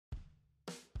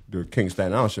the King of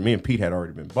Staten Island shit. Me and Pete had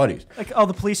already been buddies. Like, oh,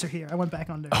 the police are here. I went back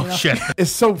under. Oh, shit.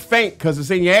 It's so faint because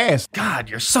it's in your ass. God,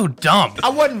 you're so dumb. I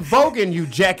wasn't voguing, you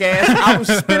jackass. I was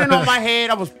spinning on my head.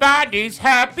 I was, body's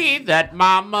happy that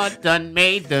mama done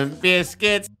made them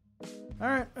biscuits. All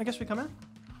right, I guess we come in.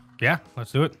 Yeah,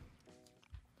 let's do it.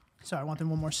 Sorry, I wanted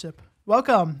one more sip.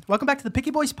 Welcome back to the Picky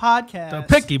Boys podcast. The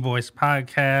Picky Boys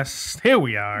podcast. Here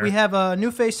we are. We have a new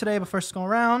face today, but first going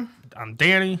around. I'm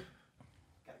Danny.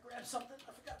 Gotta grab something.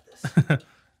 I forgot this.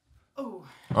 Oh.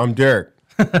 I'm Derek.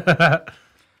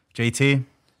 JT.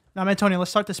 Now, I'm Antonio. Let's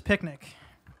start this picnic.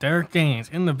 Derek Gaines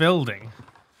in the building.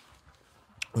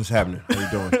 What's happening? How you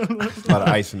doing? A lot of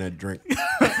ice in that drink.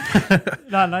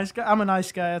 Not a nice guy. I'm a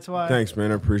nice guy. That's why. Thanks,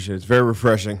 man. I appreciate it. It's very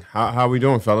refreshing. How we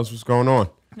doing, fellas? What's going on?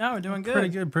 No, we're doing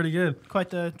good. Pretty good. Quite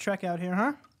the trek out here,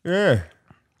 huh? Yeah.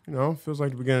 You know, feels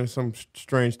like the beginning of some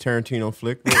strange Tarantino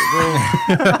flick.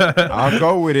 I'll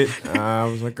go with it. I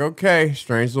was like, okay,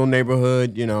 strange little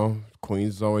neighborhood. You know,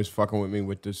 Queens is always fucking with me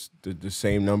with this the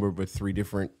same number, but three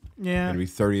different. Yeah. It'd be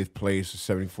 30th Place,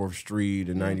 74th Street,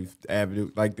 and 90th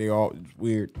Avenue. Like they all it's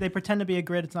weird. They pretend to be a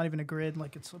grid. It's not even a grid.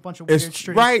 Like it's a bunch of weird It's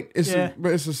streets. right. Yeah.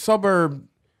 It's a suburb,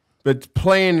 but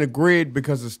playing the grid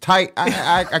because it's tight.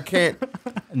 I can't.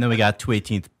 And then we got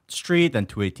 218th Street, then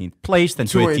 218th Place, then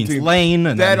 218th 218th Lane.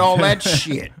 And then all that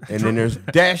shit. And then there's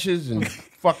dashes and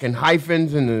fucking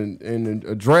hyphens and the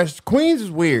address. Queens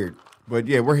is weird. But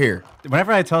yeah, we're here.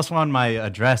 Whenever I tell someone my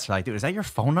address, they're like, dude, is that your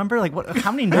phone number? Like, what?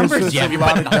 How many numbers just do you have? a You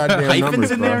lot put of goddamn hyphens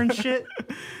numbers, in bro. there and shit?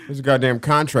 There's a goddamn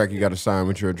contract you got to sign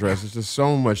with your address. It's just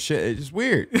so much shit. It's just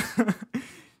weird.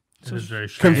 It is very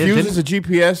strange. Confuses a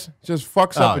GPS. Just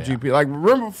fucks up a yeah. GPS. Like,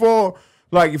 remember before,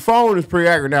 like, your phone is pretty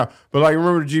accurate now, but, like,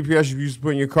 remember the GPS you used to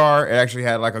put in your car? It actually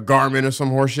had, like, a Garmin or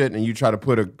some horse shit, and you try to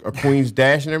put a Queens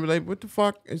dash, and everybody like, what the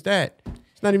fuck is that?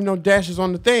 It's not even no dashes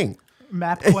on the thing.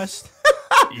 MapQuest.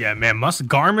 Yeah, man.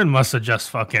 Garmin must have just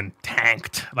fucking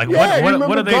tanked. Like, Yeah,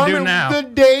 what do they Garmin, do now? The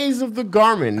days of the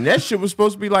Garmin. And that shit was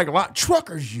supposed to be like a lot.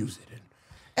 Truckers use it. And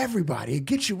everybody. It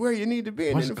gets you where you need to be.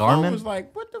 And What's then the phone Garmin? was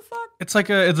like, what the fuck? It's like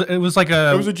it was like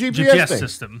a It was a GPS thing.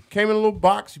 system. Came in a little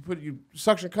box. You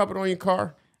suction cup it on your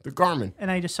car. The Garmin. And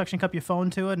now you just suction cup your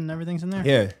phone to it and everything's in there.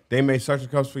 Yeah, they made suction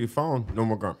cups for your phone. No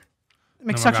more Garmin. Make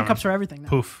No more suction Garmin. cups for everything now.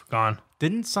 Poof, gone.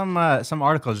 Didn't some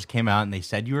article just came out and they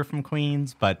said you were from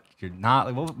Queens, but you're not?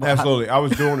 Like, what, Absolutely. I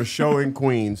was doing a show in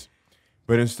Queens,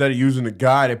 but instead of using the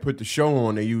guy that put the show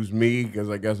on, they used me because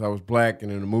I guess I was black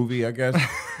and in the movie, I guess.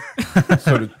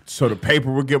 so the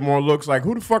paper would get more looks. Like,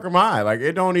 who the fuck am I? Like,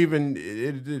 it don't even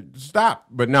it stop.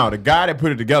 But no, the guy that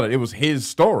put it together, it was his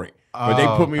story. But they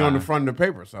put me on the front of the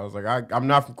paper. So I was like, I'm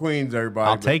not from Queens, everybody.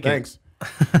 I'll but take it. thanks.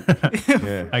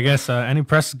 Yeah. I guess any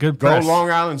press is good Go press.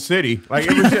 Long Island City. Like,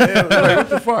 it was like, what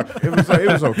the fuck? It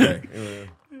was okay.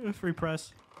 Free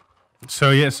press.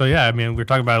 So yeah. I mean, we were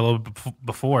talking about it a little bit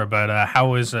before, but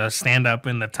how was stand up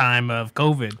in the time of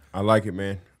COVID? I like it,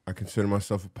 man. I consider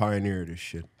myself a pioneer of this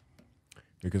shit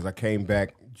because I came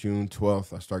back June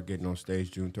 12th. I started getting on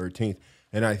stage June 13th.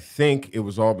 And I think it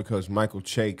was all because Michael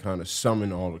Che kind of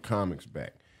summoned all the comics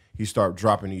back. He started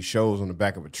dropping these shows on the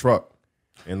back of a truck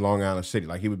in Long Island City.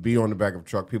 Like, he would be on the back of a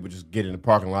truck. People just get in the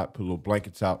parking lot, put little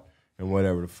blankets out and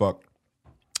whatever the fuck,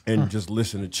 and just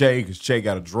listen to Che because Che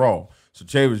got a draw. So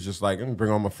Che was just like, I'm going to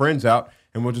bring all my friends out,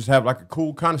 and we'll just have like a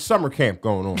cool kind of summer camp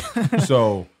going on.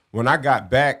 So when I got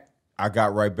back, I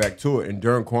got right back to it. And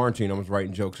during quarantine, I was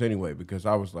writing jokes anyway because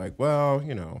I was like, well,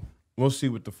 you know, we'll see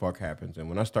what the fuck happens. And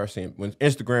when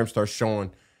Instagram starts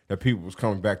showing that people was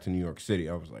coming back to New York City,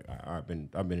 I was like, I've been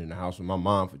in the house with my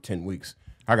mom for 10 weeks.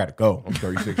 I got to go. I'm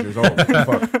 36 years old.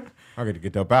 Fuck. I got to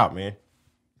get up out, man.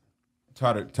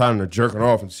 Time to jerking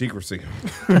off in secrecy.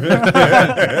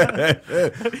 But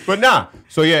nah.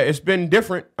 So yeah, it's been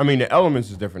different. I mean, the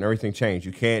elements is different. Everything changed.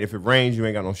 You can't, if it rains, you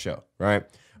ain't got no show, right?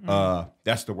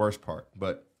 That's the worst part.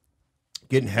 But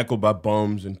getting heckled by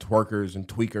bums and twerkers and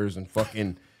tweakers and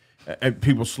fucking and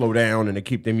people slow down and they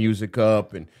keep their music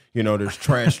up and, you know, there's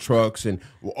trash trucks and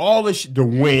all this the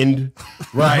wind,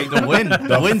 right?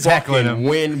 The wind's heckling fucking him.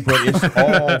 wind, but it's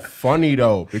all funny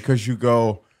though because you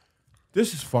go,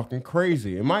 this is fucking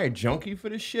crazy. Am I a junkie for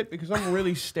this shit? Because I'm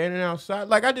really standing outside.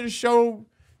 Like, I did a show,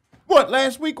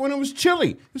 last week when it was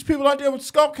chilly. There's people out there with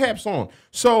skull caps on.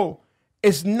 So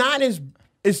it's not as,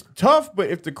 it's tough, but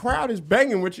if the crowd is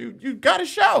banging with you, you got a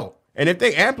show. And if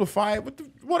they amplify it,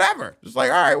 whatever. It's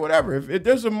like, all right, whatever. If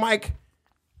there's a mic,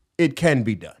 it can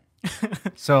be done.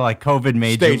 So, like, COVID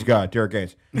made Stage you... God, Derek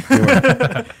Gaines. Did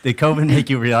COVID make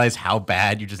you realize how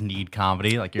bad you just need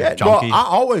comedy? Like, you're a junkie? Well, I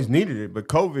always needed it, but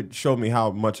COVID showed me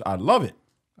how much I love it.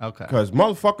 Okay. Because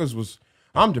motherfuckers was,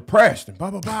 I'm depressed and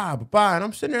blah, blah, blah, blah, blah. And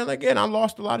I'm sitting there like, again, I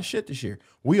lost a lot of shit this year.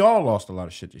 We all lost a lot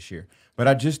of shit this year. But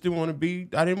I just didn't want to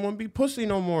be pussy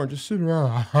no more and just sit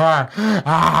around.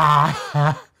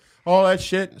 All that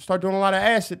shit. Start doing a lot of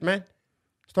acid, man.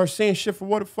 Start seeing shit for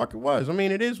what the fuck it was. I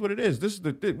mean, it is what it is. This is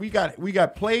we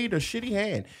got played a shitty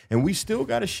hand, and we still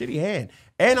got a shitty hand.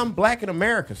 And I'm black in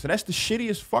America, so that's the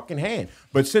shittiest fucking hand.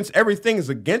 But since everything is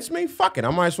against me, fuck it.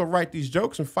 I might as well write these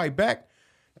jokes and fight back.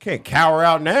 Can't cower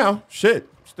out now. Shit,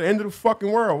 it's the end of the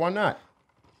fucking world. Why not?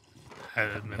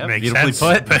 Makes beautifully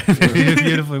sense. Put.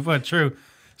 Beautifully put. True.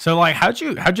 So, like, how'd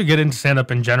you get into stand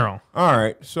up in general? All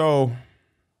right, so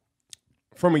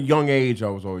from a young age, I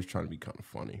was always trying to be kind of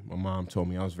funny. My mom told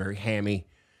me I was very hammy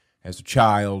as a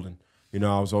child, and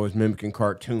I was always mimicking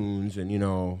cartoons. And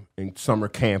in summer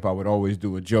camp, I would always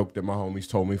do a joke that my homies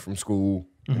told me from school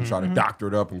and try to doctor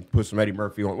it up and put some Eddie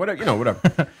Murphy on, whatever,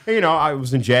 whatever. And, I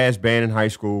was in jazz band in high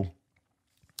school,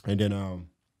 and then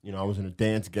I was in a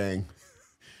dance gang.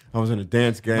 I was in a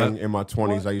dance gang in my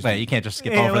 20s. I used Wait, to. you can't just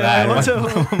skip over that.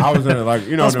 I was in it like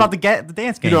Tell us about the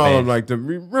dance game. like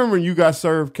remember when You Got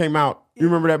Served came out? You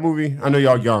remember that movie? I know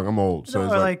y'all young. I'm old, so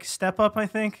it's like Step Up, I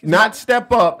think. not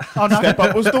Step Up. Step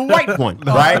Up was the white one,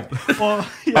 right? Well,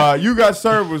 yeah. You Got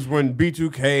Served was when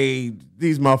B2K,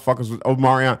 these motherfuckers with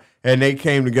Omarion, and they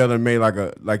came together and made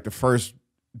like the first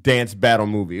dance battle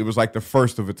movie. It was like the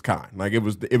first of its kind. Like it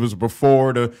was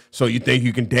before the So You Think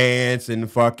You Can Dance and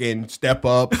fucking Step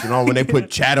Up, when they put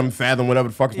Chatham Fathom, whatever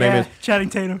the fuck his name is. Channing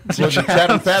Tatum. Was it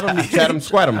Chatham Fathom? Chatham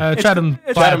Squatham. Chatham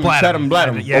Blattam,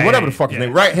 or whatever the fuck his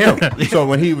name, right? Him. So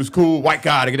when he was cool, white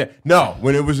guy to get that. No,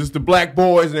 when it was just the black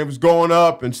boys and it was going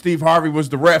up and Steve Harvey was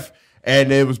the ref, and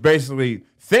it was basically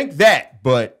think that,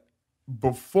 but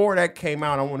before that came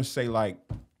out, I want to say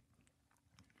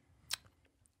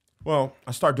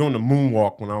I started doing the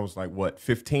moonwalk when I was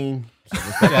 15? So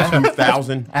it's like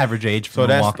 2000. Average age for So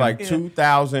that's walking. like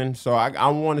 2000. So I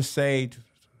want to say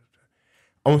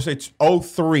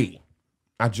 03.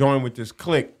 I joined with this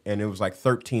clique, and it was like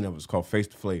 13 of us called Face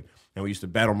to Flame. And we used to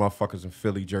battle motherfuckers in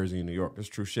Philly, Jersey, and New York. That's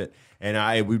true shit.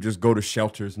 And we just go to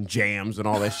shelters and jams and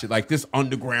all that shit. Like this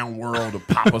underground world of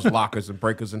poppers, lockers, and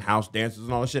breakers and house dances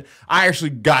and all that shit. I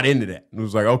actually got into that. And it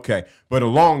was like, okay. But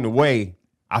along the way,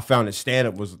 I found that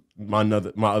stand-up was my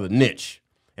other niche.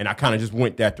 And I kind of just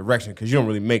went that direction because you don't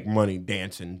really make money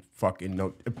dancing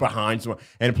fucking behind someone.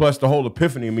 And plus the whole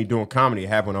epiphany of me doing comedy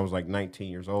happened when I was like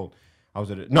 19 years old. I was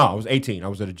 18. I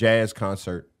was at a jazz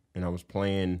concert, and I was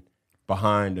playing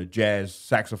behind a jazz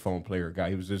saxophone player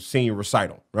guy. He was a senior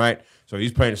recital, right? So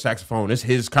he's playing the saxophone. It's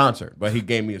his concert, but he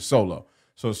gave me a solo.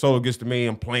 So the solo gets to me,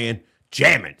 I'm playing,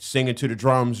 jamming, singing to the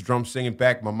drums singing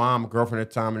back. My mom, girlfriend at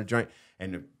the time in the joint,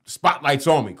 and the spotlight's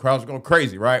on me. Crowd's going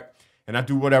crazy, right? And I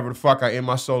do whatever the fuck, I end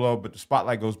my solo, but the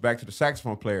spotlight goes back to the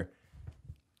saxophone player.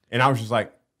 And I was just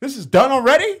like, this is done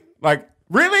already? Like,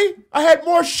 really? I had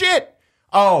more shit.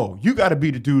 Oh, you got to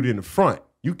be the dude in the front.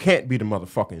 You can't be the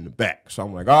motherfucker in the back. So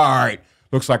I'm like, all right,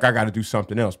 looks like I got to do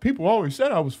something else. People always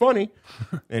said I was funny.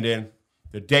 And then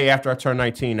the day after I turned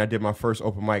 19, I did my first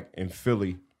open mic in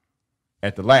Philly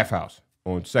at the Laugh House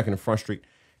on 2nd and Front Street.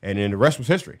 And then the rest was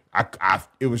history.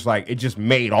 It was like, it just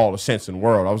made all the sense in the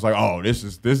world. I was like, oh, this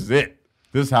is it.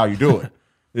 This is how you do it.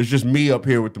 It's just me up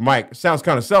here with the mic. It sounds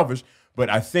kind of selfish, but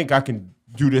I think I can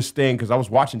do this thing because I was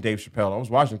watching Dave Chappelle. I was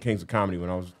watching Kings of Comedy when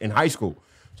I was in high school.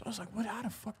 So I was like, how the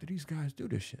fuck do these guys do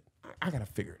this shit? I got to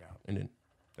figure it out. And then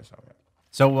that's how it happened.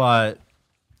 So,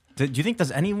 do you think,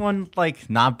 does anyone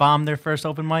not bomb their first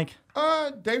open mic?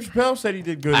 Dave Chappelle said he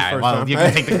did good All right, first well, time. if you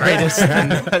can take the greatest, then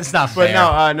that's not fair. But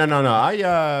no.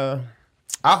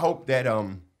 I hope that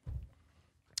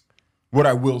what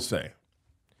I will say,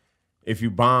 if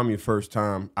you bomb your first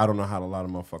time, I don't know how a lot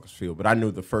of motherfuckers feel, but I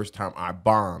knew the first time I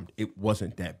bombed, it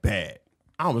wasn't that bad.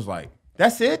 I was like,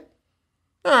 that's it?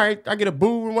 All right, I get a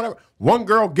boo and whatever. One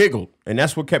girl giggled, and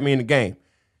that's what kept me in the game.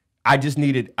 I just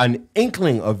needed an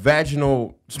inkling of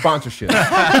vaginal sponsorship.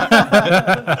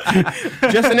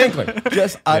 Just an inkling.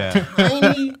 Just a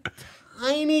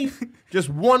tiny, just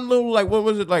one little, what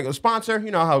was it, a sponsor?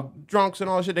 You know how drunks and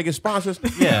all that shit, they get sponsors?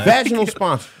 Yeah. Vaginal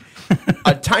sponsor.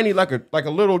 A tiny, like a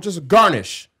little, just a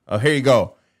garnish. Here you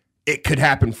go. It could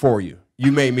happen for you.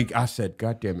 You made me, I said,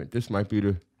 God damn it, this might be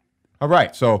the, all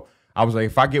right. So I was like,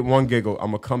 if I get one giggle,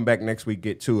 I'm going to come back next week,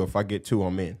 get two. If I get two,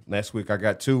 I'm in. Last week I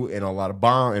got two and a lot of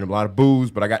bomb and a lot of boos,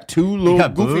 but I got two little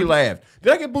goofy laughs.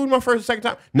 Did I get booed my first and second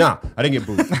time? Nah, I didn't get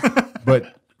booed.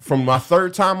 But from my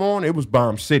third time on, it was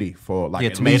Bomb City for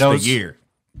at least a year.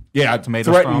 Yeah, I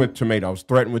threatened with tomatoes.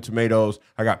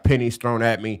 I got pennies thrown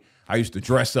at me. I used to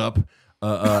dress up.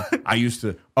 I used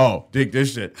to, dig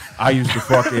this shit. I used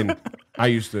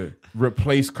to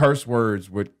replace curse words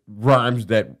with rhymes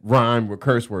that rhyme with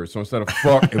curse words. So instead of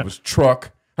fuck, it was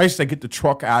truck. I used to say, get the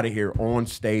truck out of here on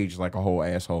stage like a whole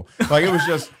asshole. Like, it was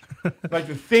just like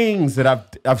the things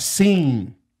that I've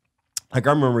seen. Like,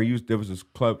 I remember there was this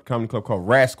comedy club called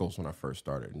Rascals when I first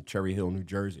started in Cherry Hill, New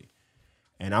Jersey.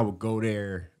 And I would go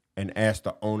there and ask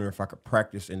the owner if I could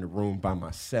practice in the room by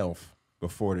myself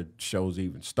before the shows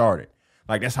even started.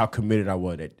 Like, that's how committed I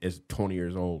was as 20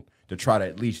 years old to try to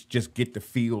at least just get the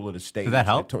feel of the stage. Did that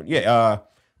help? Yeah,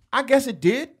 I guess it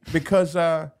did because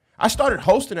I started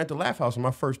hosting at the Laugh House in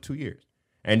my first 2 years.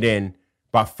 And then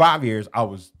by 5 years,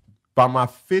 by my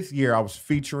 5th year, I was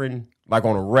featuring like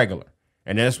on a regular.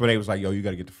 And that's when they was like, yo, you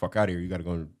got to get the fuck out of here. You got to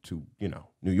go to,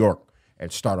 New York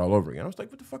and start all over again. I was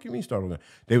like, what the fuck you mean start all over again?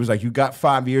 They was like, you got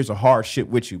 5 years of hard shit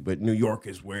with you, but New York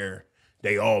is where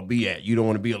they all be at. You don't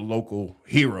want to be a local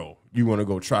hero. You want to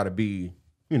go try to be,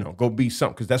 go be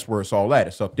something, because that's where it's all at.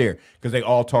 It's up there. Because they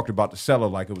all talked about the cellar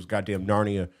like it was goddamn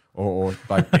Narnia or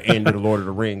like the end of the Lord of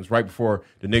the Rings, right before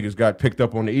the niggas got picked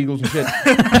up on the Eagles and shit.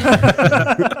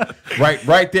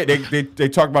 right there. They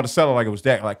talked about the cellar like it was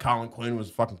that. Like Colin Quinn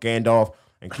was fucking Gandalf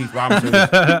and Keith Robinson was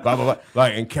blah, blah, blah.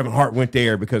 Like, and Kevin Hart went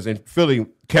there because in Philly,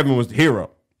 Kevin was the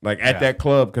hero. Like at that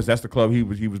club, because that's the club he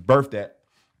was birthed at.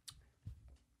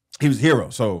 He was a hero.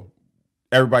 So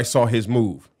everybody saw his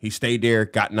move. He stayed there,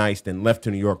 got nice, then left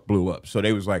to New York, blew up. So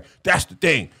they was like, that's the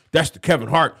thing. That's the Kevin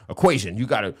Hart equation. You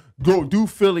got to go do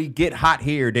Philly, get hot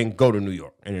here, then go to New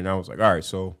York. And then I was like, all right.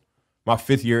 So my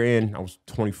 5th year in, I was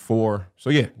 24.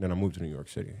 So yeah, then I moved to New York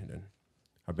City. And then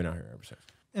I've been out here ever since.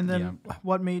 And then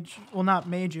what made you, well, not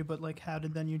made you, but like how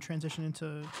did then you transition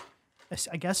into,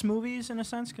 I guess, movies in a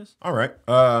sense? Cause all right.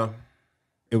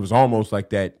 It was almost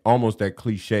like that,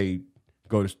 cliche,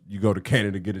 you go to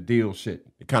Canada, get a deal shit.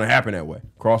 It kind of happened that way.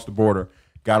 Crossed the border,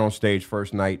 got on stage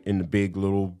first night in the big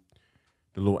little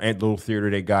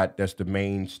theater they got. That's the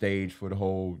main stage for the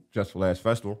whole Just for Laughs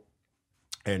festival.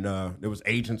 And there was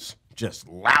agents just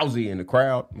lousy in the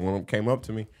crowd. One of them came up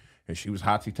to me, and she was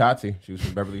hotsy totsy. She was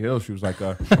from Beverly Hills. She was like,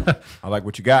 I like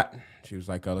what you got. She was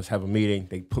like, let's have a meeting.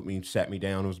 They sat me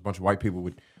down. There was a bunch of white people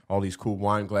with all these cool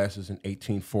wine glasses and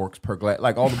 18 forks per glass,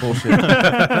 like all the bullshit.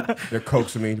 They're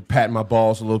coaxing me, patting my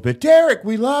balls a little bit. Derek,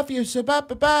 we love you.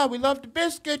 Ba-ba-ba. We love the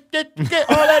biscuit. Get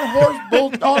all that horse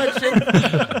bull, all that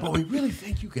shit. But we really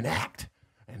think you can act.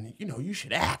 And, you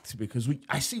should act because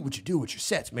I see what you do with your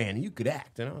sets, man. And you could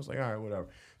act. And I was like, all right, whatever.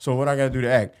 So what I got to do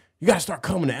to act? You got to start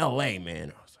coming to L.A.,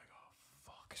 man. I was like, oh,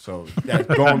 fuck. So that's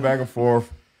going back and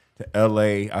forth to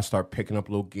L.A. I start picking up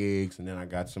little gigs, and then I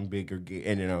got some bigger gigs.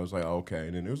 And then I was like, okay.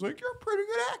 And then it was like, you're a pretty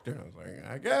good actor. I was like,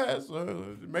 I guess.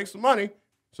 Make some money.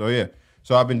 So, yeah.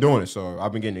 So I've been doing it. So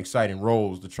I've been getting exciting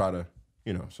roles to try to,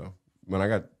 So when I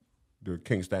got the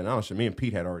King of Staten Island, me and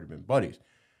Pete had already been buddies.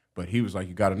 But he was like,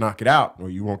 you got to knock it out or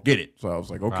you won't get it. So I was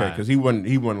like, okay. Because he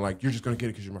wasn't like, you're just going to get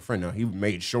it because you're my friend. Now, he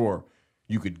made sure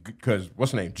you could, because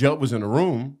what's the name? Judd was in the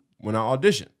room when I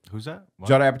auditioned. Who's that? What?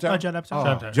 Judd Apatow. Judd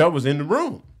Apatow. Oh. Judd was in the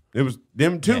room. It was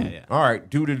them two. Yeah. All right,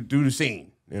 do the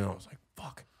scene. I was like,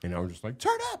 fuck. And I was just like,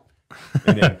 turn up.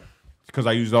 And then, because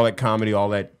I used all that comedy, all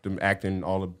that the acting,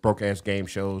 all the broke-ass game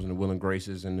shows and the Will and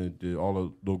Graces and all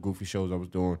the little goofy shows I was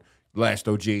doing. Last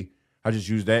OG, I just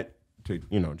used that to,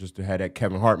 just to have that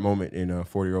Kevin Hart moment in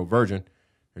 40-Year-Old Virgin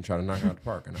and try to knock it out the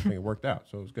park. And I think it worked out,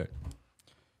 so it was good.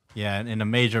 Yeah, and in a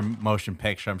major motion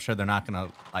picture, I'm sure they're not gonna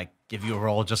give you a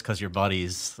role just because you're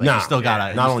buddies. Like, Nah, you still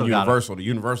gotta. not you on still Universal. The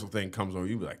Universal thing comes over,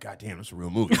 you be like, God damn, that's a real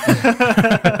movie. I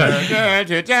was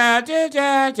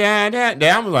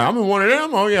like, I'm in one of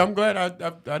them. Oh yeah, I'm glad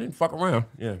I didn't fuck around.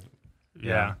 Yeah.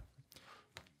 Yeah.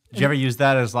 Did you ever use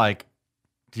that as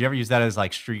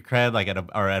street cred,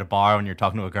 at a bar when you're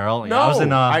talking to a girl? No, I was in,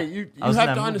 you I was in have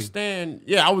that to movie. understand.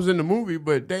 Yeah, I was in the movie,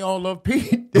 but they all love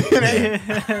Pete.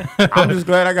 I'm just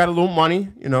glad I got a little money,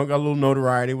 got a little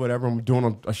notoriety, whatever. I'm doing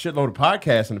a shitload of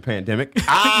podcasts in the pandemic.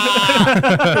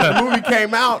 The movie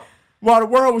came out while the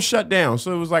world was shut down,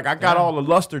 so it was like I got all the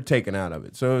luster taken out of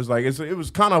it. So it was like it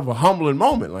was kind of a humbling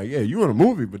moment. Like, yeah, you in a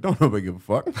movie, but don't nobody give a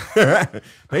fuck.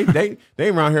 they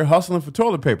around here hustling for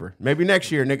toilet paper. Maybe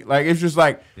next year, nigga. Like, it's just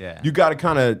like you got to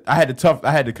kind of. I had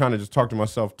to kind of just talk to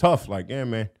myself tough. Like, yeah,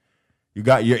 man,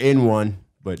 you're in one,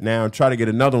 but now try to get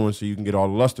another one so you can get all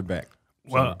the luster back.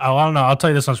 Well, I don't know. I'll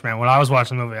tell you this much, man. When I was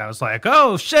watching the movie, I was like,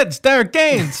 oh, shit, it's Derek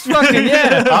Gaines. Fucking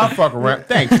yeah. I'll fuck around.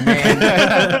 Thanks,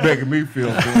 man. Making me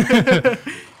feel good.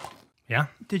 Yeah.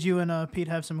 Did you and Pete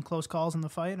have some close calls in the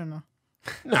fight or no?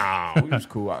 Nah, he was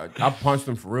cool. I punched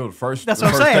him for real the first. That's the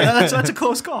what I'm first saying. day. That's a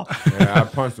close call. Yeah, I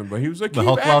punched him, but he was like, keep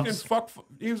Hulk acting, gloves?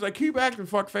 He was like, keep acting,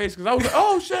 fuck face, because I was like,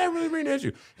 oh shit, I really mean to hit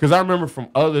you. Because I remember from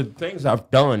other things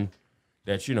I've done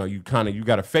that you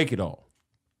got to fake it all.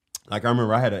 Like I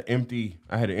remember I had an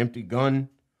empty gun.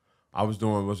 I was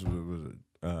doing was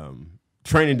it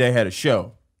Training Day had a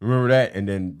show. Remember that? And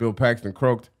then Bill Paxton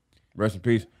croaked. Rest in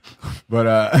peace. But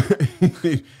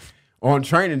on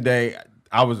Training Day,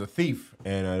 I was a thief,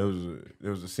 and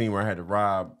there was a scene where I had to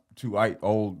rob two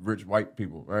old rich white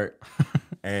people, right?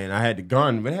 And I had the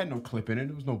gun, but it had no clip in it.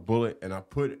 There was no bullet, and I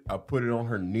put it on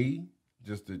her knee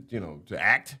just to to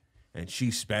act. And she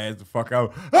spazzed the fuck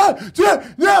out.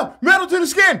 No, metal to the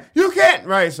skin. You can't.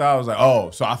 Right. So I was like,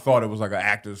 oh. So I thought it was like an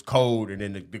actor's code. And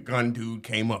then the gun dude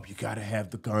came up. You got to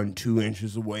have the gun 2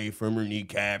 inches away from her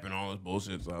kneecap and all this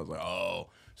bullshit. So I was like,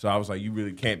 oh. So I was like, you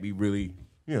really can't be really,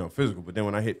 physical. But then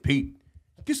when I hit Pete,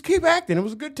 just keep acting. It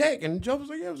was a good take. And Joe was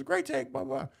like, yeah, it was a great take. Blah,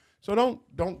 blah. So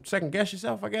don't second guess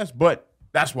yourself, I guess. But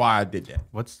that's why I did that.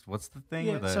 What's the thing?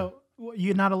 Yeah, with the... so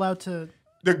you're not allowed to.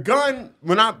 The gun,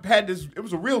 when I had this, it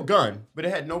was a real gun, but it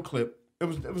had no clip. It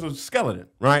was a skeleton,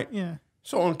 right? Yeah.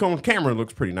 So on camera, it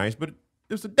looks pretty nice, but it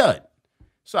was a dud.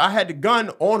 So I had the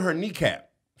gun on her kneecap.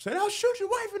 Said, I'll shoot your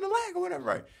wife in the leg or whatever,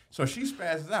 right? So she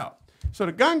spazzes out. So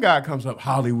the gun guy comes up,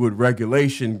 Hollywood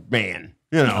regulation man,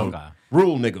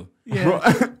 rule nigga.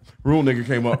 Yeah. Rule nigga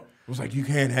came up. Was like, you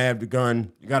can't have the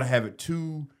gun. You got to have it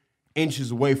 2 inches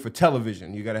away for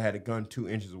television. You got to have the gun 2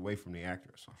 inches away from the actor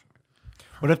or something.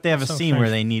 What if they have a So scene strange. where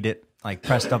they need it like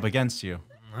pressed up against you?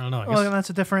 I don't know. I Well, guess that's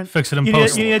a different. fix it in you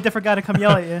post. need a different guy to come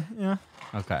yell at you. Yeah.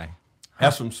 Okay.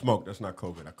 That's from smoke. That's not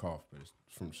COVID. I cough, but it's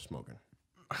from smoking.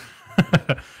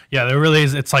 Yeah, there really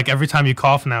is. It's like every time you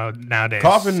cough nowadays.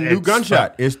 Coughing, new it's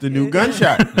gunshot. It's the new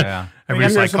gunshot. Yeah. You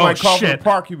Everybody's hear like, somebody oh cough in the shit.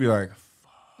 park, you be like,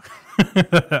 fuck.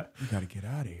 You got to get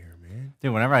out of here, man.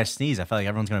 Dude, whenever I sneeze, I feel like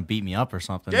everyone's gonna beat me up or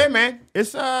something. Yeah, man.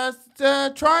 It's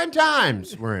trying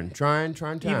times. We're in trying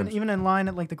times. Even in line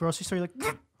at like the grocery store, you're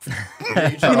like,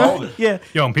 You try to hold it. yeah.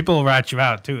 Yo, and people will rat you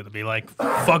out too. They'll be like,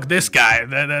 "Fuck this guy.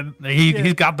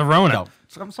 He's got the Rona."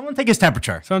 No, someone take his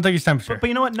temperature. Someone take his temperature. But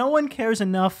you know what? No one cares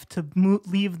enough to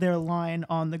leave their line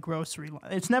on the grocery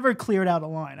line. It's never cleared out a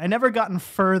line. I never gotten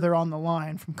further on the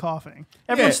line from coughing.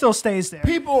 Everyone Yeah. still stays there.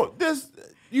 People,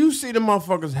 you see the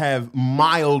motherfuckers have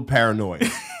mild paranoia.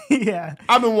 Yeah.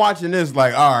 I've been watching this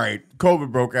like, all right, COVID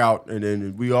broke out, and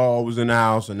then we all was in the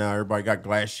house, and now everybody got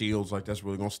glass shields. Like, that's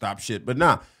really going to stop shit. But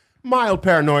nah, mild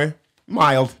paranoia.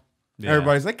 Mild. Yeah.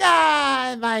 Everybody's like,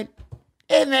 like,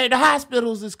 the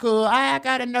hospitals is cool. I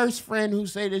got a nurse friend who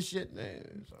say this shit.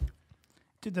 So,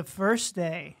 Dude, the first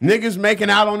day. niggas making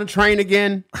out on the train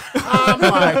again. I'm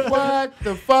like, what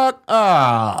the fuck?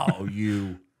 Oh,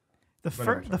 you. The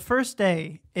first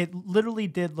day, it literally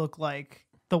did look like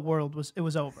the world was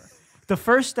over. The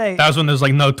first day. That was when there's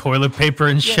like no toilet paper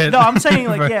and shit. No, I'm saying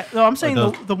I'm saying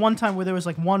the- the one time where there was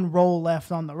like one roll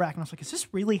left on the rack, and I was like, is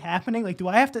this really happening? Like, do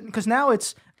I have to? Because now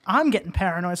I'm getting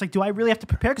paranoid. It's like, do I really have to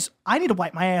prepare? Because I need to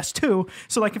wipe my ass too.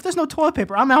 So like, if there's no toilet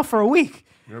paper, I'm out for a week.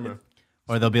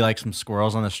 Or there'll be like some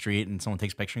squirrels on the street and someone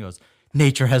takes a picture and goes,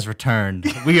 "Nature has returned.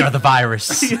 We are the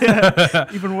virus."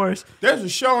 Even worse. There's a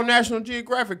show on National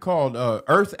Geographic called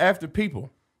Earth After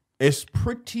People. It's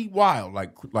pretty wild.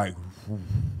 Like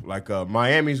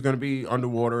Miami's gonna be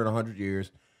underwater in 100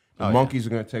 years. The monkeys are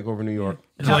gonna take over New York.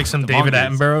 Is it like some The David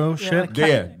monkeys. Attenborough Yeah, shit? like-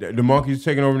 Yeah, the monkeys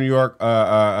taking over New York.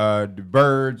 The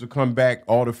birds will come back.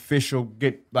 All the fish will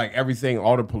get like everything.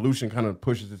 All the pollution kind of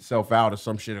pushes itself out or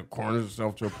some shit. It corners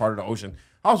itself to a part of the ocean.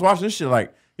 I was watching this shit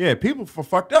like, yeah, people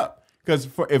fucked up. Because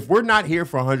if we're not here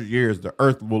for 100 years, the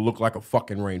Earth will look like a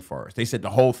fucking rainforest. They said the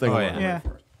whole thing. Oh, will yeah. look like a Yeah.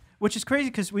 rainforest. Which is crazy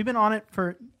because we've been on it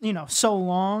for so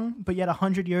long, but yet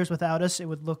 100 years without us, it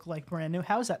would look like brand new.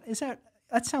 How is that?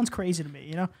 That sounds crazy to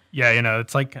me. Yeah,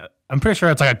 it's like I'm pretty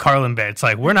sure it's like a Carlin Bay. It's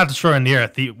like we're not destroying the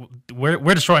Earth.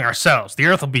 We're destroying ourselves. The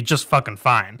Earth will be just fucking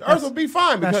fine. The Earth will be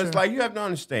fine that's because, true. like, you have to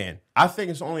understand. I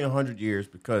think it's only 100 years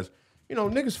because,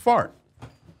 niggas fart.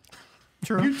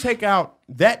 True. You take out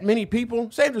that many people,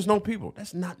 say there's no people.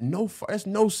 That's that's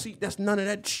no seat. That's none of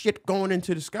that shit going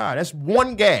into the sky. That's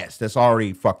one gas that's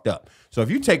already fucked up. So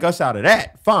if you take us out of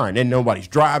that, fine. Then nobody's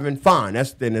driving, fine.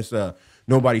 Then it's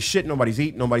nobody's shit, nobody's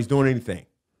eating, nobody's doing anything.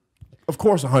 Of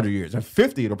course, 100 years. At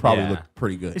 50, it'll probably Yeah. look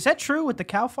pretty good. Is that true with the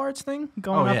cow farts thing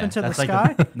going up into the That's like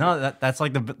sky? that's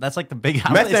like the big. It's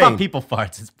Methane. not people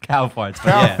farts. It's cow farts.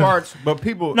 But Cow yeah. farts, but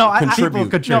people No,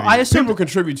 contribute. No, I assume. People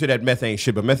contribute to that methane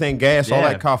shit, but methane gas, all Yeah.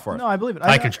 that cow farts. No, I believe it.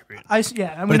 I contribute. Yeah, and But we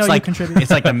know it's you like contribute.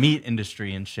 it's like the meat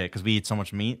industry and shit because we eat so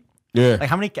much meat. Yeah. Like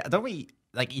how many? Don't we?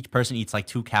 Like each person eats like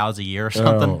 2 cows a year or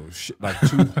something. Oh, shit. Like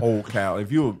 2 whole cows.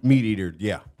 If you're a meat eater,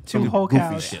 yeah. 2 Some whole goofy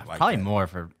cows. shit like Probably that. more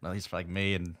at least for like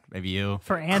me and maybe you.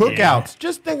 For Andy. Cookouts.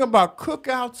 Just think about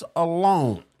cookouts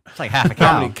alone. It's like half a How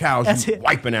cow. many cows That's you it.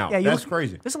 wiping out? Yeah, you That's look-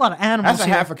 crazy. There's a lot of animals That's a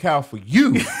here. half a cow for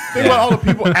you. Think about all the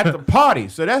people at the party.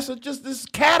 So that's just this is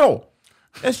cattle.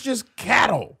 That's just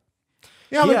cattle.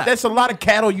 You know, Yeah. that's a lot of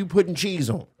cattle you putting cheese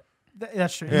on.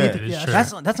 That's true. Yeah, You need to- it is yeah, true.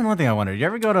 That's another thing I wonder. You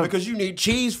ever go to Because you need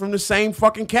cheese from the same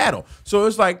fucking cattle. So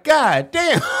it's like, God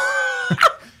damn.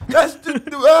 That's just,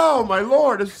 oh my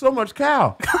Lord, there's so much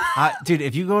cow. dude?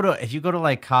 If you go to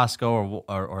like Costco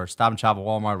or Stop and Shop or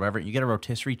Walmart or whatever, you get a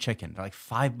rotisserie chicken. They're like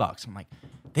 $5. I'm like,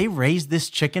 they raised this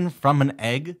chicken from an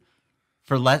egg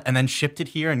for less, and then shipped it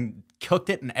here and cooked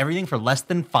it and everything for less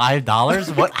than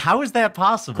 $5. What? How is that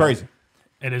possible? Crazy.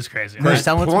 It is crazy. They're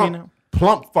selling it to me now.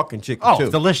 Plump fucking chicken Oh, too.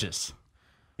 it's delicious.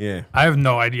 Yeah. I have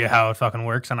no idea how it fucking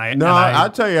works, and No,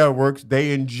 I'll tell you how it works.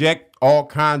 They inject all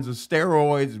kinds of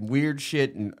steroids and weird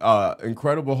shit and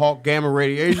Incredible Hulk gamma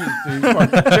radiation to these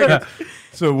fucking chickens.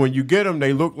 So when you get them,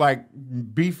 they look like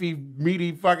beefy,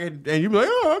 meaty fucking, and you be like,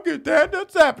 oh, I'll get that.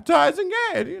 That's appetizing.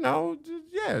 Yeah, you know,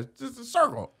 it's just a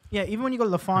circle. Yeah, even when you go to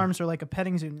the farms or like a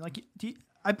petting zoo, like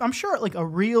I'm sure like a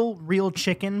real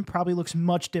chicken probably looks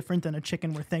much different than a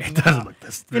chicken we're thinking. It doesn't about. look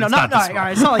this. You know, it's not this all small.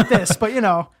 right, it's not like this, but you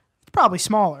know, it's probably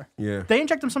smaller. Yeah. They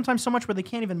inject them sometimes so much where they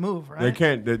can't even move, right? They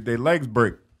can't, their legs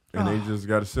break, and they just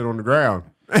got to sit on the ground.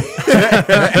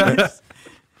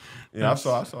 Yeah, I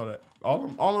saw that.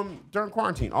 All them during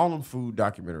quarantine, all them food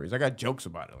documentaries. I got jokes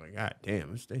about it. Like, God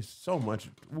damn, there's so much.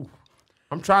 Ooh.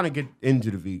 I'm trying to get into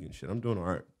the vegan shit. I'm doing all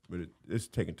right, but it's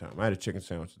taking time. I had a chicken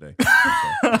sandwich today.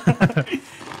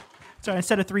 Sorry,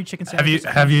 instead of 3 chicken Have you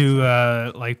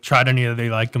sandwiches. like tried any of the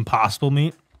like Impossible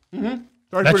meat? That's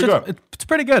That pretty shit's- good. It's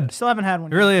pretty good. Still haven't had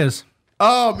one. It really is.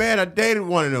 Oh man, I dated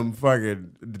one of them.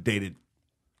 Fucking dated.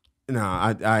 No,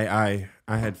 I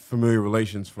had familiar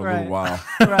relations for a little while.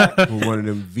 Right. With one of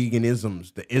them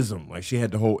veganisms, the ism. Like she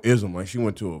had the whole ism. Like she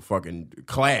went to a fucking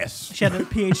class. She had a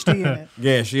PhD in it.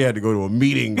 Yeah, she had to go to a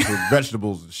meeting for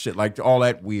vegetables and shit, like all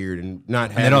that weird and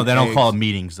not having. They don't call it eggs.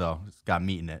 meetings though. It's got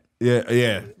meat in it. Yeah. Ah,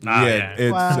 yeah. yeah.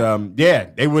 It's Wow.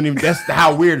 they wouldn't even. That's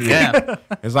how weird it is. Yeah.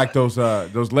 It's like those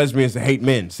lesbians that hate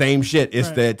men. Same shit. It's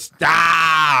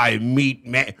Right. meat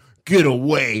man. Get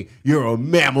away! You're a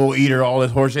mammal eater. All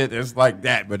this horseshit. It's like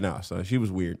that, but no. So she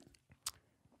was weird.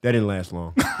 That didn't last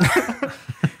long. Did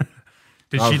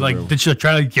I she was like? real. Did she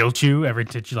try to guilt you every?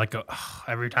 Did she like go "Ugh,"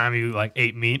 every time you like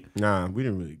ate meat? Nah, we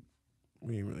didn't really.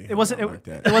 It wasn't- like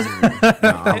that. it wasn't-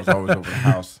 Nah, I was always over the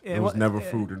house. It There was wa- never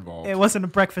food involved. It wasn't a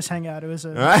breakfast hangout. It was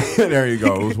a. There you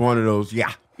go. It was one of those.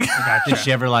 Yeah. Did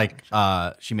she ever like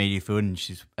she made you food and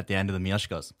she's at the end of the meal she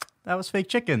goes, that was fake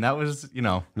chicken. That was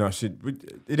No,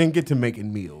 it didn't get to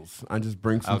making meals. I just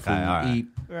bring some Okay, food, all right. eat,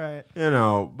 Right. you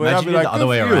know. But I'd Imagine be you like, did the other good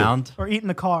way for you. around. Or eat in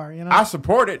the car, you know? I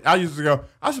support it. I used to go,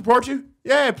 I support you.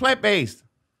 Yeah, plant based.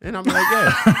 And I'm like,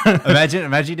 yeah.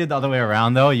 Imagine you did the other way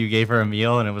around though. You gave her a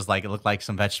meal and it was like it looked like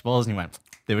some vegetables and you went,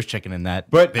 there was chicken in that.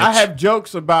 But I bitch." have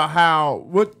jokes about how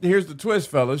here's the twist,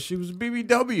 fellas. She was a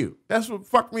BBW. That's what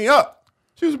fucked me up.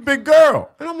 She was a big girl.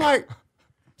 And I'm like,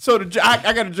 so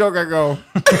I got a joke, I go.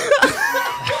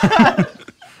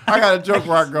 I got a joke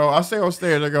where I say on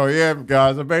stage, I go, yeah,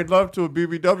 guys, I made love to a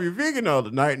BBW vegan the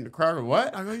other night. And the crowd go,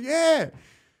 what? I go, yeah,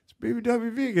 it's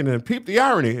BBW vegan. And peep the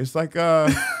irony. It's like,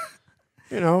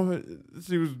 you know,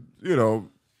 she was, you know,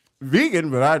 vegan,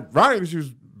 but ironically, she was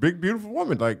a big, beautiful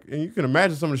woman. Like, and you can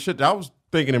imagine some of the shit that I was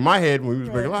thinking in my head when we was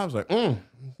making love. I was like,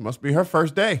 must be her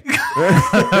first day.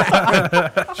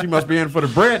 She must be in for the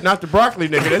bread, not the broccoli,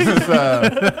 nigga. This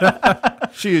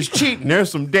is she is cheating. There's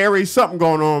some dairy something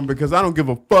going on because I don't give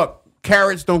a fuck.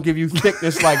 Carrots don't give you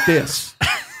thickness like this.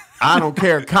 I don't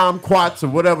care. Kumquats or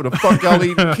whatever the fuck y'all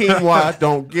eat. Quinoa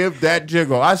don't give that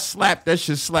jiggle. I slap that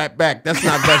shit slap back. That's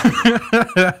not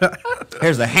vegetable.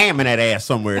 There's a ham in that ass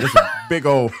somewhere. There's a big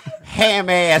old ham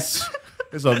ass.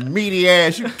 There's a meaty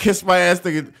ass. You kiss my ass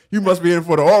thinking you must be in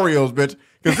for the Oreos, bitch.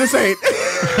 Because this ain't.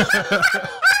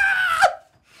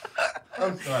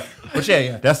 I'm sorry. But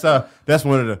yeah. That's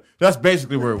one of the. That's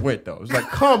basically where it went though. It's like,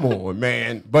 come on,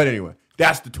 man. But anyway,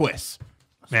 that's the twist.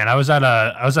 Man, I was at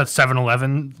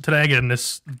 7-Eleven today getting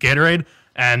this Gatorade,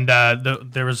 and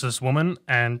there was this woman,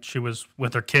 and she was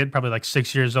with her kid, probably like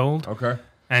 6 years old. Okay.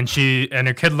 And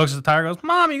her kid looks at the tire, and goes,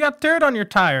 "Mom, you got dirt on your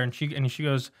tire," and she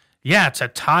goes, "Yeah, it's a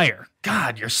tire."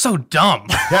 God, you're so dumb.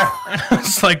 I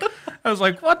was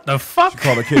like, what the fuck?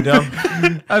 Call the kid dumb.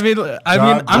 I mean, God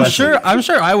I'm bless sure, him. I'm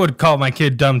sure I would call my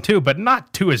kid dumb too, but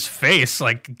not to his face.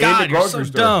 Like, God, you're so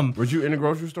dumb. Was you in the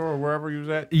grocery store or wherever you was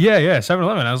at? Yeah,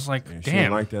 7-Eleven. I was like, She damn.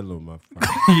 didn't like that little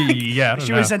motherfucker. Yeah, I don't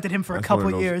She know. resented him for That's a couple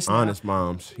one of those years. now. honest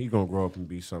moms. He gonna grow up and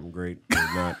be something great, or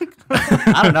not.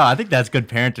 I don't know. I think that's good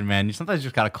parenting, man. You sometimes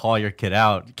just gotta call your kid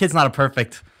out. Kid's not a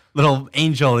perfect little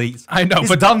angel. He's know, he's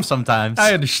but dumb sometimes.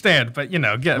 I understand, but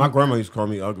get My grandma used to call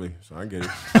me ugly, so I get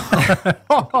it.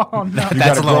 Oh no. You That's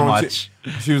gotta a little grow much.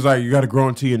 She was like, you got to grow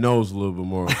into your nose a little bit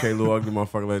more. Okay, little ugly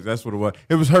motherfucker. Like, that's what it was.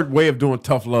 It was her way of doing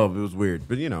tough love. It was weird.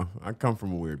 But, I come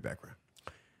from a weird background.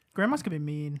 Grandmas can be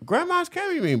mean, Grandmas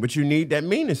can be mean, but you need that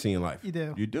meanness in your life. You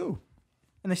do. You do.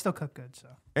 and they still cook good. So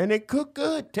And they cook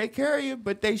good, take care of you,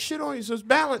 but they shit on you, so it's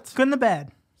balanced. good and the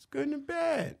bad. It's good and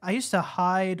bad. I used to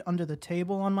hide under the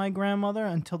table on my grandmother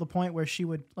until the point where she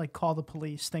would like call the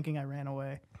police, thinking I ran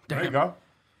away. There you go.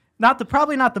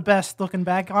 Probably not the best looking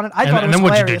back on it. I and thought it was then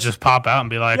what you do? hilarious. Just pop out and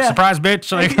be like, Yeah. "Surprise,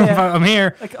 bitch! Like Yeah. I'm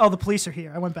here." Like, oh, the police are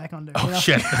here. I went back under. Oh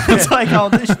shit! It's like, oh,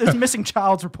 there's missing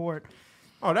child's report.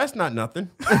 Oh, that's not nothing.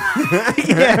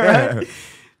 Yeah, right.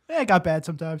 Yeah, it got bad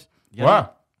sometimes. Yeah.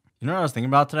 Wow. You know what I was thinking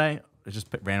about today? It just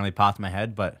randomly popped in my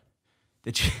head. But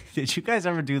did you guys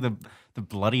ever do the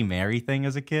Bloody Mary thing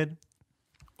as a kid?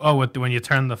 Oh, when you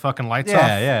turn the fucking lights Yeah,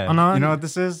 off? yeah. On? You know what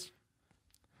this is?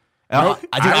 Nope.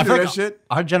 I didn't do feel that like shit.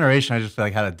 Our generation, I just feel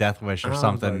like had a death wish or I was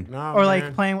something. like, nah, Or like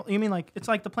man. playing. You mean like it's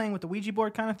like the playing with the Ouija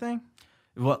board kind of thing?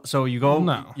 Well, so you go.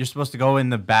 No. You're supposed to go in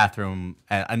the bathroom,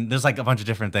 and there's like a bunch of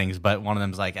different things, but one of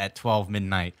them's like at 12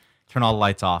 midnight, turn all the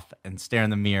lights off, and stare in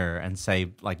the mirror and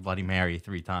say like Bloody Mary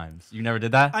 3 times. You never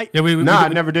did that? Yeah, we Nah, I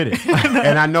never did it.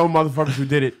 And I know motherfuckers who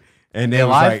did it, and they was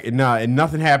alive? like, nah, and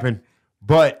nothing happened.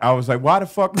 But I was like, why the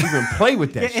fuck even play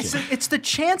with that It's shit? it's the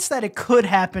chance that it could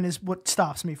happen is what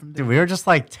stops me from Dude, doing. we were just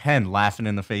like 10 laughing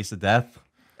in the face of death.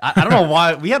 I don't know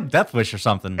why. We have death wish or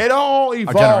something. It all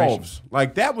generation. evolves.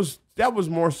 Like that was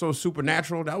more so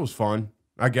supernatural. That was fun.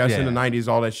 I guess in the Yeah. 90s,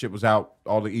 all that shit was out.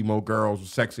 All the emo girls were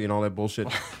sexy and all that bullshit.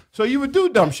 So you would do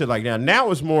dumb shit like that.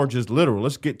 Now it's more just literal.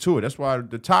 Let's get to it. That's why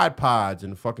the Tide Pods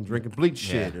and the fucking drinking bleach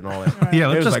shit and all that. Yeah, It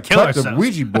let's was just like, kill cut ourselves. the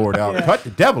Ouija board out. Cut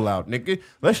the devil out, nigga.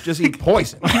 Let's just eat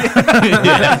poison.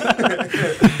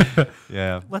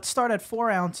 Yeah. Let's start at 4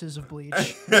 ounces of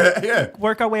bleach. Yeah.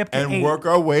 Work our way up to And 8. work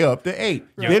our way up to 8.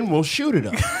 Then we'll shoot it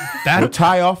up. That- We'll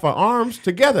tie off our arms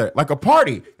together like a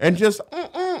party and just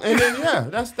and then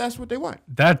that's what they want.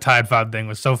 That Tide Pod thing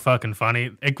was so fucking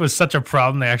funny. It was such a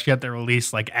problem. They actually had to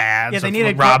release like ads Yeah, they of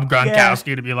needed Rob yeah.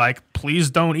 Gronkowski to be like, "Please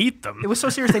don't eat them." It was so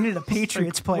serious they needed a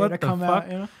Patriots player what to the come fuck?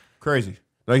 out. You know? Crazy.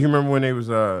 Like you remember when they was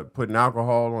putting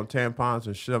alcohol on tampons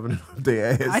and shoving it up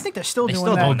their ass? I think they're still doing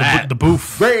still that. Oh, don't the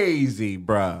boof. crazy,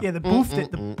 bruh. Yeah, the boofed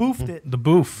it. The boofed it. The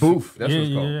boof. Boof, that's yeah, what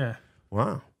it's called. Yeah.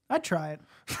 Wow. I'd try it.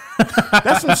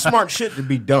 That's some smart shit to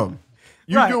be dumb.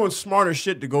 You're Right. doing smarter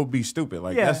shit to go be stupid.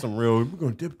 Like Yeah. that's some real. We're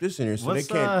gonna dip this in here so What's,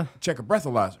 they can't check a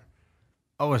breathalyzer.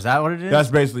 Oh, is that what it is? That's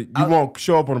basically you won't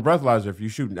show up on a breathalyzer if you're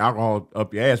shooting alcohol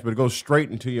up your ass, but it goes straight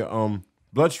into your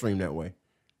bloodstream that way.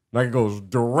 Like it goes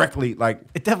directly. Like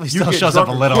it definitely you still get shows up a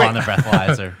drunk little quick. on the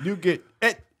breathalyzer. You get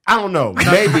it. I don't know.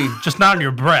 Maybe Just not in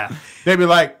your breath. they be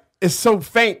like, it's so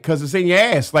faint because it's in your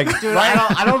ass. Like, Dude,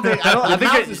 I don't think. I the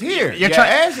think mouth it- is here. You're Your trying.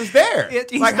 ass is there.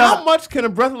 He's Like, not- how much can a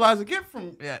breathalyzer get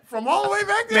from all the way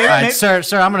back there? All right, sir,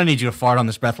 I'm gonna need you to fart on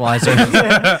this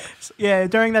breathalyzer. Yeah,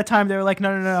 during that time they were like,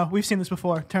 no, we've seen this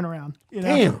before. Turn around. You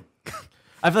know? Damn.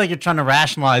 I feel like you're trying to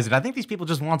rationalize it. I think these people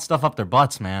just want stuff up their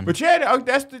butts, man. But yeah,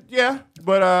 that's the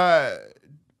But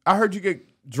I heard you get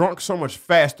drunk so much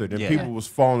faster than Yeah. people was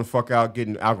falling the fuck out,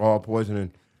 getting alcohol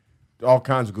poisoning, all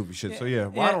kinds of goofy shit. So yeah,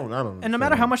 well, Yeah. I don't. And no understand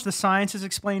matter how that. much the science is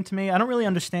explained to me, I don't really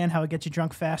understand how it gets you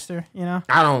drunk faster. You know?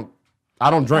 I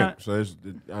don't drink, Right. so it's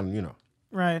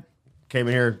Right. came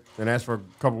in here and asked for a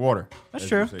cup of water. That's as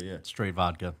true. you say, yeah. Straight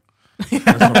vodka.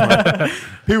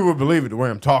 People would believe it the way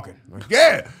I'm talking. Like,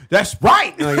 yeah, that's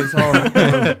right. Like, it's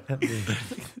all,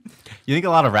 You think a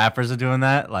lot of rappers are doing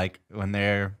that? Like when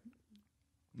they're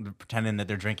pretending that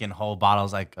they're drinking whole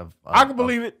bottles like of I can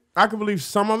believe it. I can believe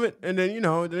some of it, and then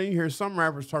then you hear some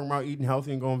rappers talking about eating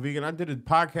healthy and going vegan. I did a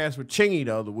podcast with Chingy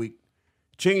the other week.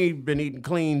 Chingy been eating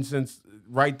clean since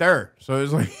right there, so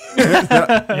it's like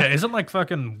Yeah, isn't like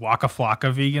fucking Waka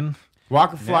Flocka vegan?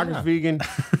 Waka Flocka's vegan.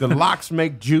 The Locks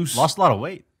make juice. lost a lot of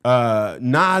weight.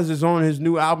 Nas is on his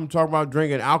new album talking about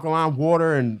drinking alkaline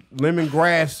water and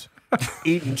lemongrass,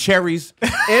 eating cherries.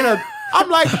 I'm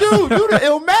like, dude, you the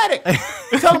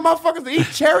Illmatic. Telling motherfuckers to eat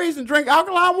cherries and drink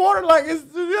alkaline water, like it's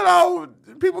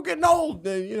people getting old.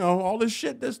 And, all this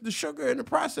shit. That's the sugar in the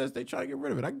process. They try to get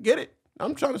rid of it. I get it.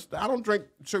 I'm trying to. I don't drink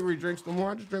sugary drinks no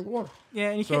more. I just drink water.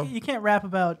 Yeah, and So- you can't rap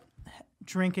about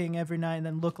drinking every night and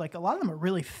then look like a lot of them are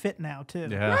really fit now too.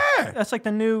 Yeah. Yeah. That's like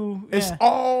the new. It's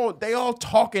Yeah. they all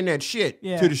talking that shit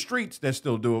Yeah. to the streets that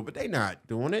still do it, but they not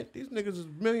doing it. These niggas is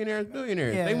millionaires,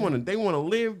 billionaires. Yeah. They wanna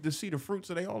live to see the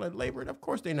fruits of all that labor. And of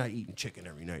course they not eating chicken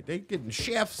every night. They getting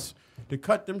chefs to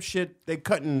cut them shit. They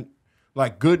cutting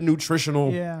like good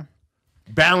nutritional Yeah.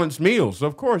 balanced meals.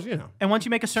 Of course, you know. And once you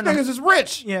make a certain Niggas is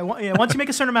rich. yeah, once you make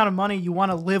a certain amount of money, you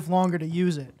want to live longer to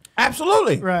use it.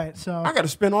 Absolutely. Right. So I got to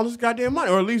spend all this goddamn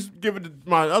money, or at least give it to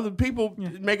my other people,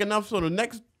 make enough so the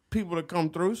next people to come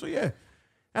through. So yeah,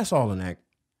 that's all an act.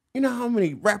 You know how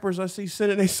many rappers I see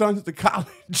sending their sons to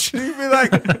college? You be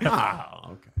like,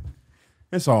 oh, okay.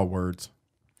 It's all words.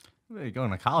 You're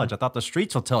going to college. I thought the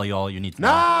streets will tell you all you need to know.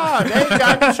 Nah, they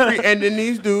got the street, and then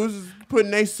these dudes is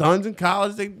putting their sons in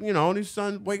college. They, you know, these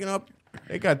sons waking up,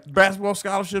 they got basketball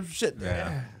scholarships, shit.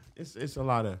 Yeah. It's a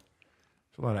lot of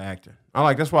acting.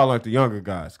 That's why I like the younger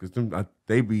guys because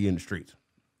they be in the streets,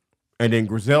 and then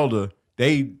Griselda,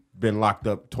 they been locked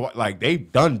up like they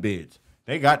done bids.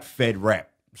 They got fed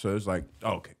rap, so it's like,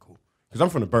 oh, okay, cool. Because I'm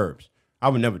from the burbs, I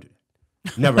would never do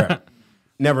that. Never,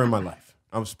 never in my life.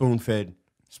 I'm spoon fed.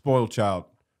 Spoiled child,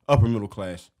 upper middle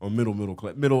class, or middle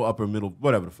class, upper middle,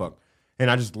 whatever the fuck.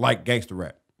 And I just like gangster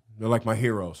rap. They're like my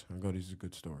heroes. I go, these are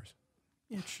good stories.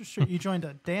 yeah, sure, you joined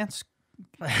a dance.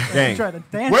 Dang. You tried to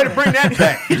dance. Way to bring that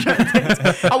back.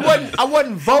 I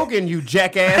wasn't voguing, you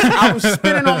jackass. I was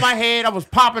spinning on my head. I was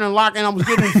popping and locking. I was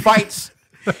getting in fights.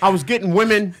 I was getting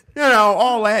women, you know,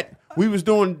 all that. We was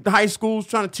doing high schools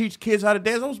trying to teach kids how to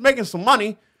dance. I was making some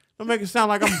money. Don't make it sound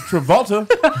like I'm Travolta.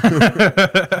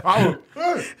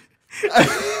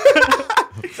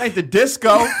 This ain't the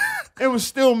disco. It was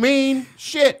still mean.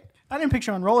 Shit. I didn't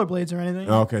picture on rollerblades or anything.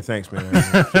 Okay, thanks,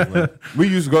 man. We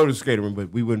used to go to the skater room,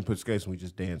 but we wouldn't put skates and we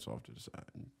just dance off to the side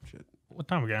and shit. What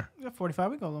time we got? We got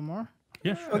 45. We go a little more.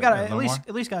 Yeah, We sure. got a at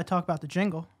little least got to talk about the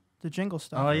jingle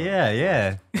stuff. Oh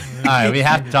yeah. All right, we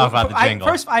have to talk about the jingle.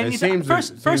 First,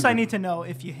 I need to know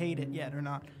if you hate it yet or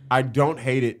not. I don't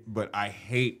hate it, but I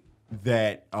hate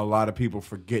that a lot of people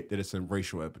forget that it's a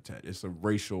racial epithet. It's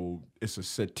a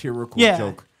satirical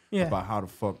joke about how the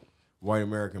fuck white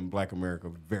America and black America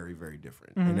are very, very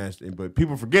different. And but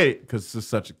people forget it because it's just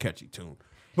such a catchy tune.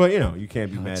 But you know, you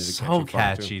can't be mad at a So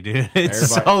catchy catchy, dude. It's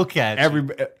so catchy.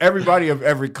 Everybody of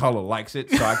every color likes it,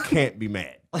 so I can't be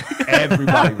mad.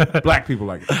 Everybody, black people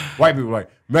like it, white people like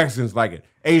it, Mexicans like it,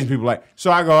 Asian people like it.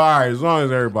 So I go, all right, as long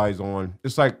as everybody's on,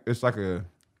 it's like a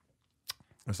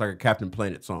Captain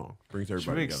Planet song. Brings Should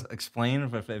everybody we together. explain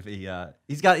if he's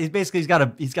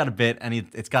got a bit and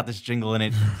it's got this jingle in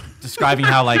it describing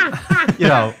how like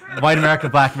white America,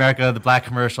 black America, the black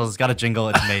commercials. It's got a jingle.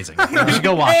 It's amazing. You should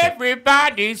go watch it.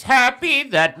 Everybody's happy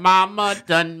that mama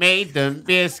done made them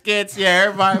biscuits. Yeah,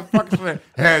 everybody fucking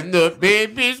and the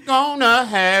baby's gonna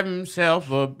have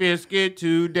himself a biscuit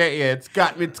today. Yeah,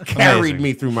 it's carried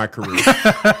me through my career.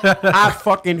 I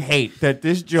fucking hate that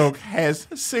this joke has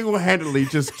single-handedly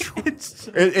just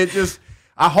it just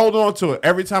I hold on to it.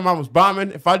 Every time I was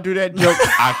bombing, if I do that joke,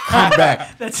 I come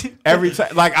back. Every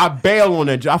time, like I bail on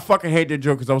that joke. I fucking hate that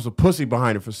joke because I was a pussy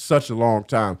behind it for such a long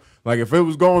time. Like if it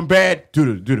was going bad,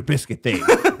 do the biscuit thing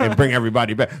and bring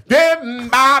everybody back.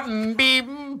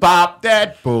 Bop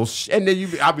that bullshit, and then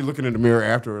I'll be looking in the mirror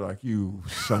after like, you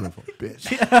son of a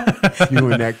bitch.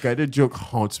 You and that guy. That joke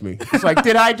haunts me. It's like,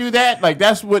 did I do that? Like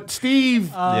that's what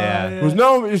Steve was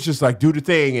known. It's just like do the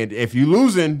thing, and if you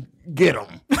losing, get him.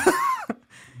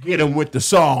 Get him with the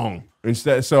song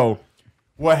instead. So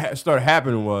what started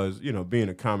happening was, being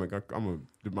a comic, I'm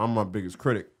my biggest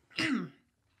critic.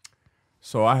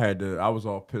 So I was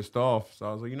all pissed off. So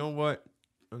I was like, you know what?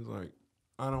 I was like,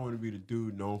 I don't want to be the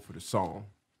dude known for the song.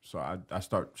 So I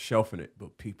start shelving it,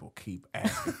 but people keep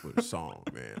asking for the song,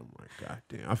 man. I'm like, God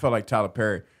damn. I felt like Tyler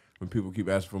Perry when people keep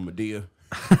asking for Medea.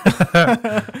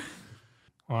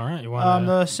 All right, you want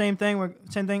the same thing.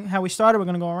 How we started. We're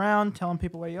gonna go around telling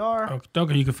people where you are.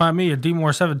 Okay, you can find me at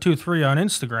dmore723 on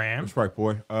Instagram. That's right,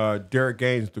 boy. Derek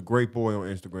Gaines, the great boy on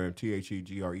Instagram,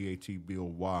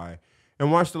 TheGreatBoy.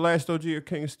 And watch The Last OG of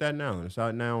King of Staten Island. It's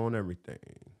out now on everything.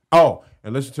 Oh,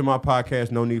 and listen to my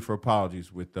podcast, No Need for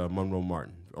Apologies, with Monroe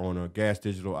Martin on Gas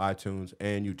Digital, iTunes,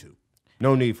 and YouTube.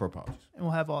 No need for apologies. And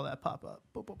we'll have all that pop up.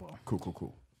 Boom, boom, boom.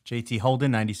 Cool. JT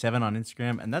Holden 97 on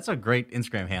Instagram, and that's a great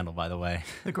Instagram handle, by the way.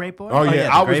 The Great Boy. Oh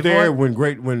yeah, I was Great there Boy?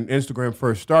 when Instagram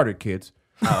first started, kids.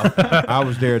 I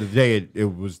was there the day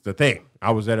it was the thing.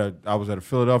 I was at a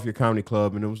Philadelphia comedy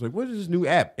club, and it was like, what is this new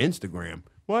app? Instagram.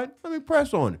 What? Let me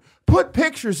press on it. Put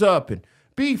pictures up and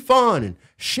be fun and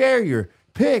share your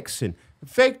pics and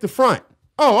fake the front.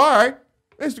 Oh, all right.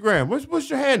 Instagram. What's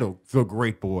your handle? The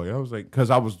Great Boy. I was like, because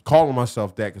I was calling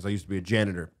myself that because I used to be a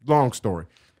janitor. Long story.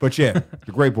 But yeah,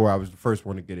 The Great Boy, I was the first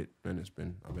one to get it, and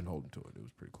I've been holding to it. It was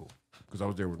pretty cool. Because I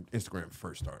was there when Instagram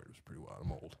first started. It was pretty wild.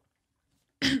 I'm old.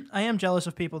 I am jealous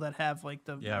of people that have like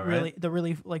the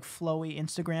really like flowy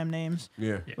Instagram names.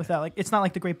 Yeah. Without like, it's not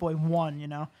like The Great Boy 1, you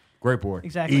know. Great Boy.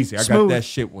 Exactly. Easy. I got Smooth. that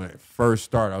shit when it first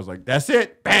started. I was like, that's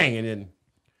it. Bang. And then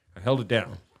I held it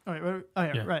down. All right. Oh,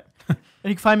 yeah, right. And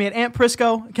you can find me at Ant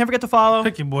Prisco. Can't forget to follow.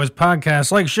 Picky Boys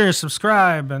Podcast. Like, share,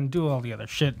 subscribe, and do all the other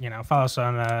shit. You know, follow us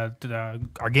on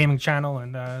our gaming channel,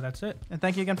 and that's it. And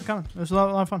thank you again for coming. It was a lot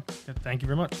of fun. Thank you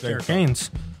very much. Thanks. Derek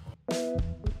Haynes.